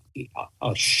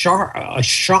 a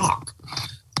shock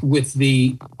with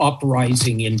the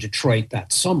uprising in Detroit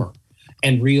that summer,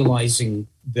 and realizing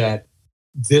that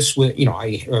this was,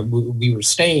 we were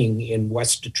staying in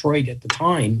West Detroit at the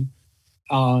time,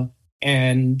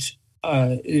 and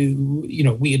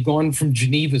we had gone from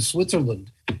Geneva,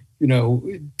 Switzerland,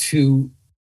 to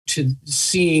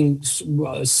seeing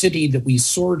a city that we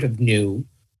sort of knew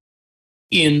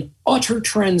in utter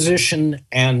transition,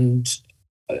 and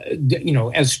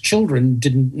as children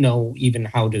didn't know even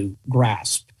how to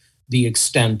grasp the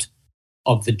extent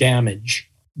of the damage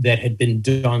that had been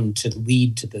done to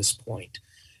lead to this point.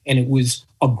 And it was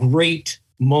a great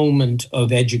moment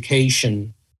of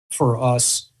education for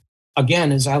us,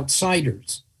 again, as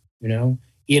outsiders.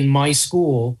 In my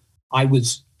school, I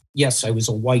was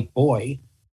a white boy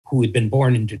who had been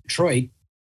born in Detroit,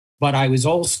 but I was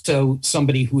also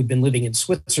somebody who had been living in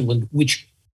Switzerland, which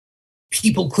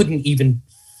people couldn't even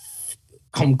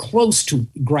come close to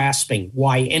grasping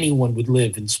why anyone would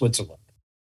live in Switzerland.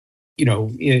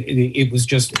 It was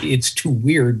just, it's too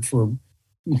weird for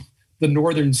the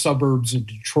northern suburbs of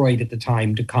Detroit at the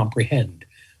time to comprehend.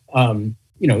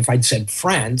 If I'd said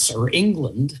France or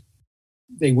England,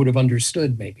 they would have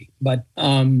understood maybe. But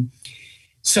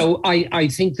so I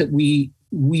think that we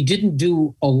didn't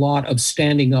do a lot of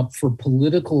standing up for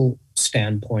political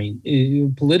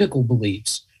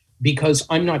beliefs, because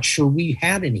I'm not sure we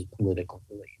had any political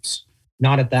beliefs,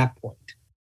 not at that point.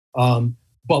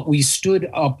 But we stood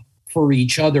up for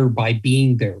each other by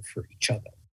being there for each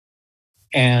other.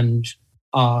 And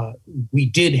we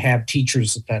did have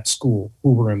teachers at that school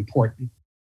who were important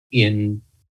in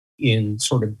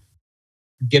sort of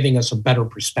giving us a better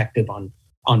perspective on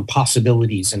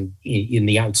possibilities and in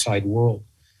the outside world.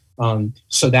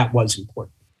 So that was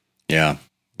important. Yeah.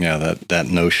 That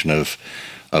notion of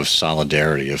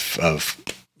solidarity,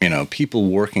 of people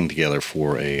working together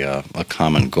for a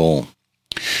common goal.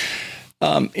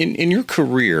 In your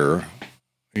career,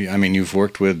 I mean, you've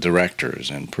worked with directors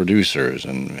and producers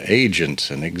and agents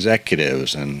and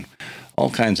executives and all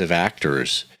kinds of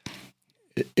actors.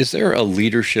 Is there a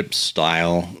leadership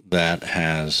style that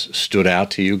has stood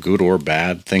out to you, good or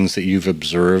bad, things that you've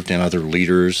observed in other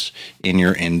leaders in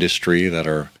your industry that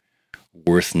are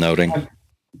worth noting?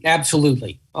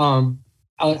 Absolutely.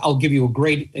 I'll give you a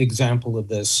great example of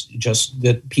this, just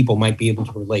that people might be able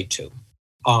to relate to.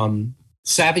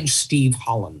 Savage Steve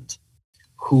Holland,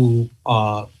 who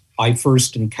I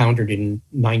first encountered in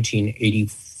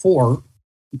 1984,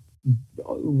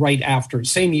 right after,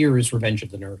 same year as Revenge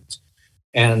of the Nerds.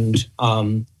 And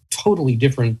totally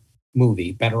different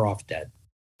movie, Better Off Dead.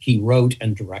 He wrote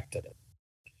and directed it.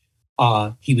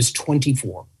 He was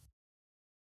 24.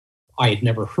 I had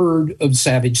never heard of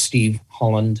Savage Steve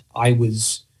Holland. I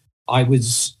was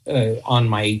on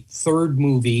my third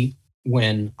movie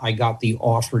when I got the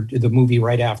offer, the movie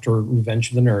right after Revenge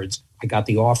of the Nerds. I got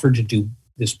the offer to do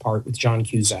this part with John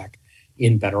Cusack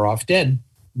in Better Off Dead,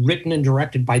 written and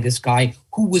directed by this guy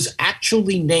who was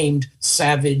actually named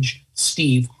Savage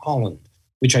Steve Holland,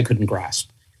 which I couldn't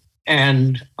grasp.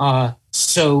 And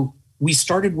so we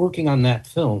started working on that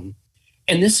film.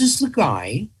 And this is the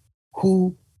guy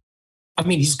who, I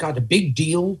mean, he's got a big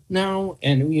deal now,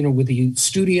 and with the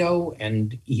studio,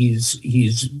 and he's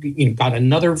got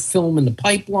another film in the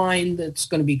pipeline that's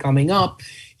going to be coming up.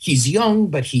 He's young,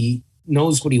 but he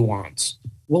knows what he wants.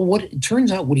 Well, what it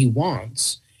turns out, what he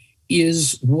wants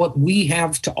is what we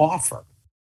have to offer.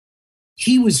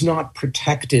 He was not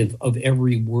protective of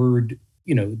every word,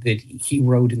 that he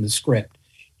wrote in the script.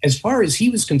 As far as he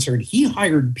was concerned, he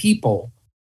hired people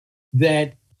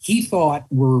that he thought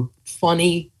were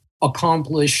funny,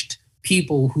 accomplished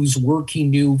people whose work he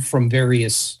knew from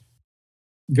various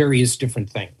different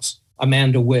things.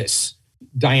 Amanda Wyss,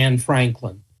 Diane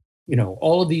Franklin,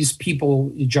 all of these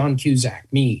people, John Cusack,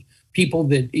 me, people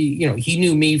that, he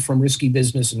knew me from Risky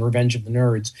Business and Revenge of the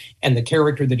Nerds. And the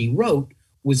character that he wrote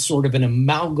was sort of an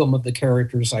amalgam of the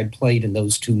characters I'd played in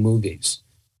those two movies.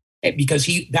 Because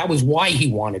that was why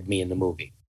he wanted me in the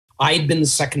movie. I had been the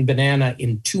second banana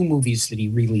in two movies that he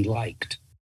really liked.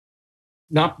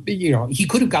 Not, he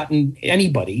could have gotten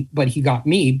anybody, but he got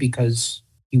me because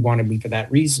he wanted me for that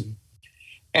reason.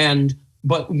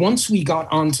 But once we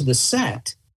got onto the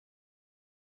set,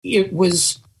 it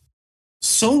was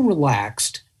so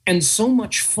relaxed and so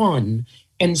much fun.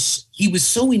 And he was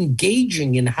so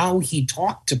engaging in how he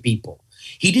talked to people.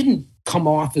 He didn't come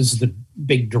off as the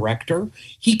big director.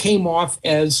 He came off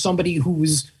as somebody who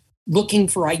was looking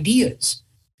for ideas.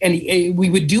 And we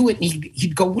would do it, and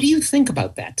he'd go, "What do you think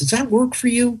about that? Does that work for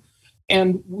you?"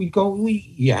 And we'd go,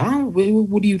 "Yeah,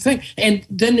 what do you think?" And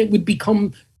then it would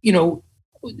become,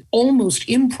 almost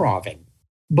improving,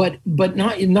 but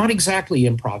not exactly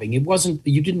improving. It wasn't,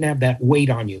 you didn't have that weight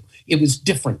on you. It was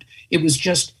different. It was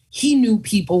just, he knew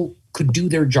people could do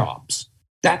their jobs.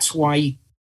 That's why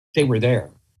they were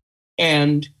there.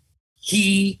 And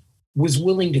he was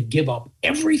willing to give up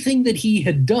everything that he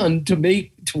had done to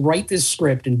write this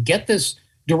script and get this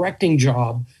directing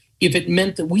job if it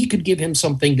meant that we could give him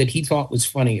something that he thought was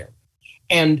funnier.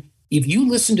 And if you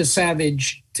listen to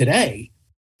Savage today,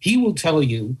 he will tell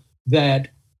you that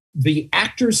the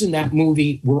actors in that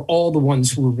movie were all the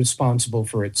ones who were responsible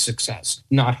for its success,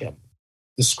 not him.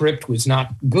 The script was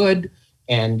not good,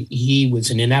 and he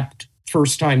was an inept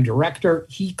first-time director.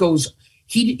 He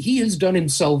has done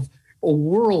himself a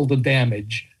world of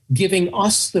damage, giving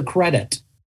us the credit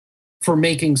for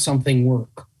making something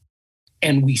work.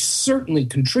 And we certainly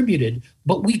contributed,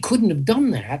 but we couldn't have done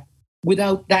that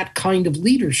without that kind of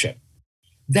leadership.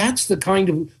 That's the kind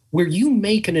of where you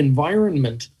make an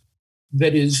environment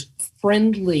that is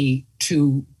friendly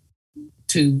to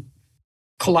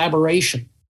collaboration,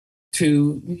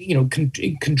 to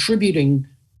contributing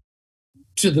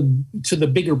to the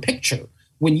bigger picture.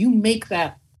 When you make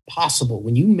that possible,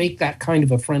 when you make that kind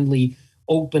of a friendly,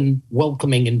 open,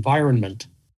 welcoming environment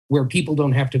where people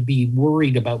don't have to be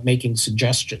worried about making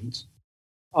suggestions,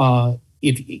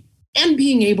 and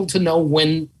being able to know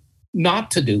when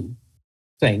not to do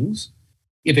things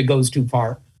if it goes too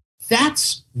far,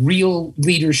 that's real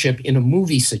leadership in a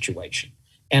movie situation.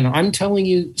 And I'm telling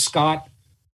you, Scott,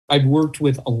 I've worked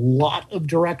with a lot of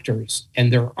directors,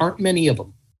 and there aren't many of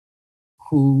them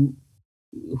who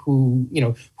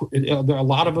there are a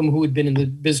lot of them who had been in the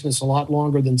business a lot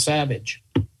longer than Savage.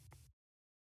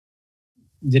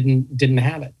 Didn't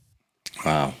have it.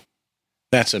 Wow.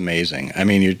 That's amazing. I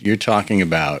mean, you're talking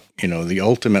about, the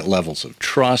ultimate levels of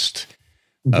trust,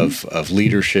 of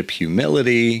leadership,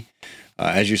 humility,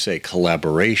 as you say,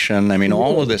 collaboration. I mean,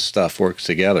 all of this stuff works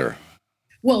together.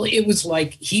 Well, it was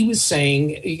like he was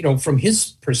saying, from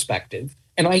his perspective,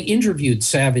 and I interviewed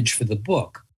Savage for the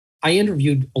book. I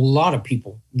interviewed a lot of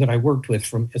people that I worked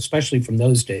with, especially from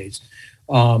those days,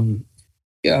 for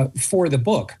the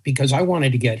book, because I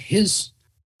wanted to get his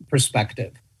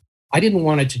perspective. I didn't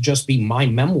want it to just be my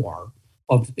memoir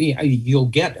of, you'll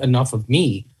get enough of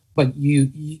me, but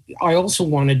I also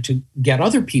wanted to get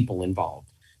other people involved.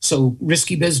 So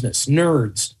Risky Business,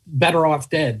 Nerds, Better Off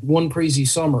Dead, One Crazy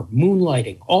Summer,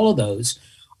 Moonlighting, all of those.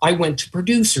 I went to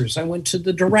producers, I went to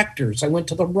the directors, I went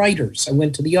to the writers, I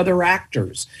went to the other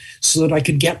actors so that I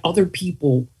could get other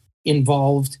people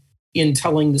involved in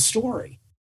telling the story.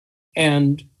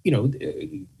 And,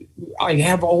 I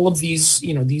have all of these,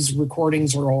 these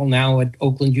recordings are all now at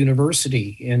Oakland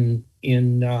University in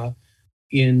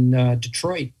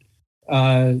Detroit,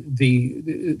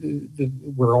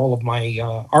 where all of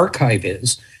my archive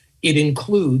is. It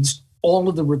includes all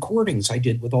of the recordings I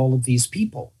did with all of these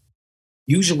people,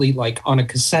 usually like on a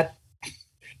cassette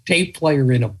tape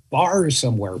player in a bar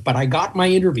somewhere. But I got my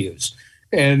interviews,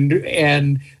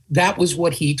 and that was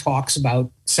what he talks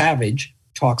about. Savage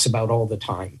talks about all the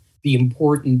time, the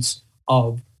importance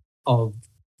of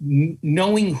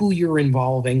knowing who you're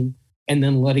involving and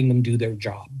then letting them do their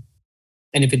job.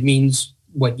 And if it means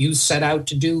what you set out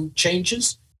to do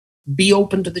changes, be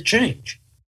open to the change.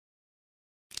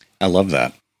 I love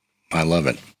that. I love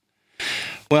it.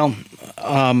 Well,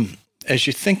 as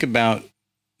you think about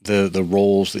the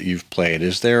roles that you've played,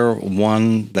 is there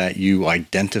one that you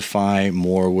identify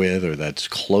more with, or that's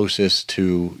closest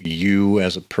to you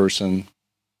as a person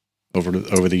over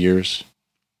the years?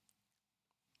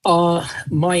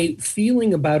 My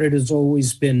feeling about it has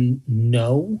always been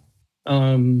no.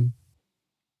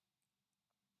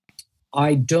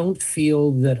 I don't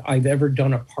feel that I've ever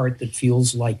done a part that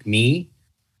feels like me,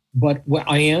 but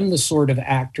I am the sort of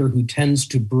actor who tends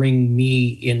to bring me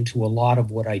into a lot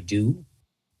of what I do.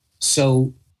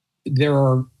 So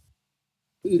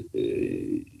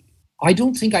I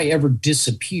don't think I ever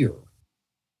disappear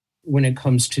when it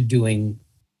comes to doing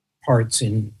parts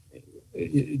in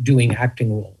doing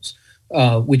acting roles,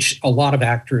 which a lot of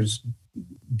actors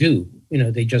do.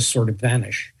 They just sort of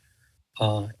vanish,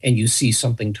 and you see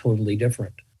something totally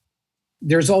different.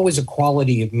 There's always a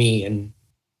quality of me in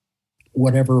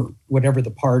whatever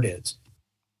the part is.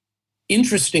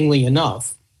 Interestingly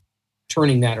enough,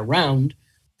 turning that around,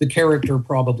 the character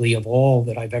probably of all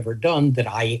that I've ever done that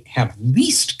I have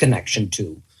least connection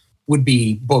to would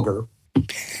be Booger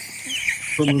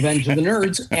from Revenge of the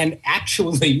Nerds. And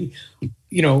actually,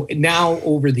 now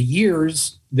over the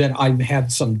years that I've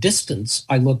had some distance,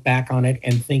 I look back on it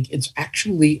and think it's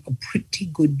actually a pretty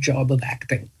good job of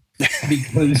acting.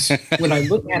 Because when I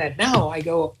look at it now, I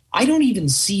go, I don't even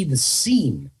see the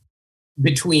scene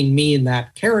between me and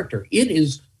that character. It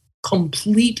is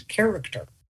complete character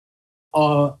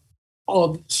of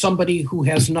somebody who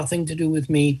has nothing to do with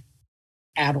me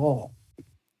at all.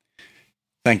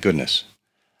 Thank goodness.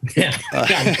 Yeah.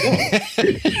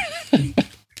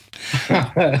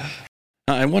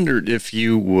 I wondered if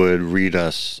you would read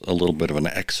us a little bit of an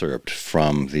excerpt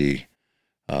from the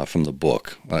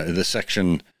book, the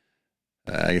section.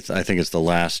 I think it's the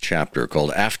last chapter,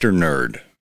 called After Nerd.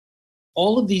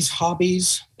 All of these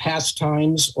hobbies,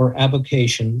 pastimes, or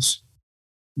avocations,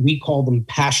 we call them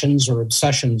passions or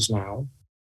obsessions now,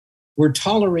 were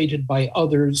tolerated by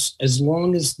others as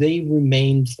long as they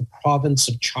remained the province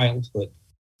of childhood,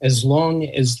 as long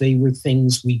as they were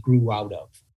things we grew out of.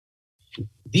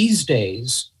 These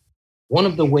days, one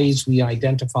of the ways we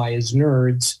identify as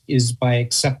nerds is by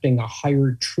accepting a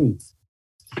higher truth,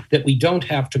 that we don't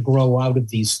have to grow out of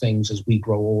these things as we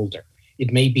grow older.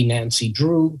 It may be Nancy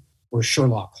Drew or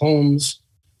Sherlock Holmes,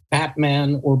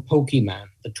 Batman or Pokemon,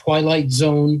 The Twilight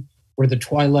Zone or the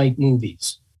Twilight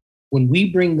movies. When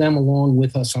we bring them along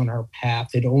with us on our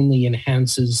path, it only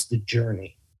enhances the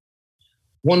journey.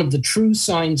 One of the true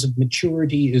signs of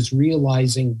maturity is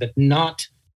realizing that not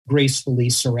gracefully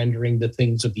surrendering the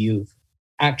things of youth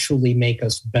actually make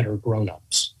us better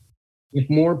grown-ups. If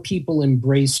more people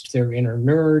embraced their inner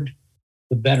nerd,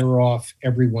 the better off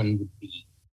everyone would be.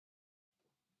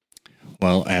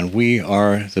 Well, and we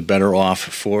are the better off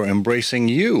for embracing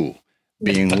you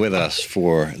being with us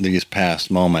for these past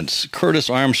moments. Curtis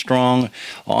Armstrong,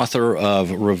 author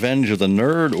of Revenge of the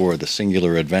Nerd, or The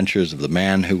Singular Adventures of the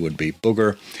Man Who Would Be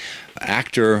Booger,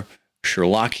 actor,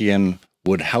 Sherlockian,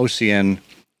 Woodhouseian,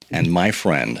 and my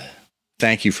friend.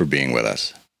 Thank you for being with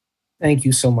us. Thank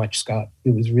you so much, Scott.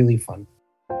 It was really fun.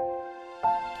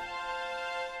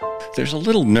 There's a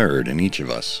little nerd in each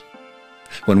of us.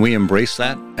 When we embrace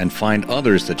that and find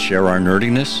others that share our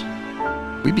nerdiness,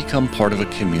 we become part of a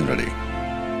community.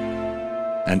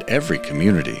 And every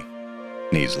community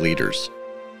needs leaders.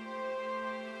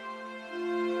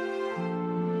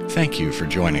 Thank you for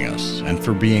joining us and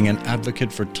for being an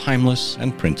advocate for timeless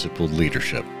and principled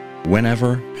leadership,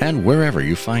 whenever and wherever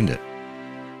you find it.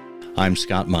 I'm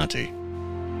Scott Monty.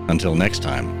 Until next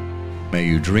time, may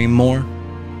you dream more,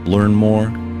 learn more,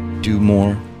 do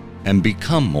more, and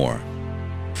become more.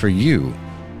 For you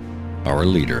are a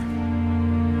leader.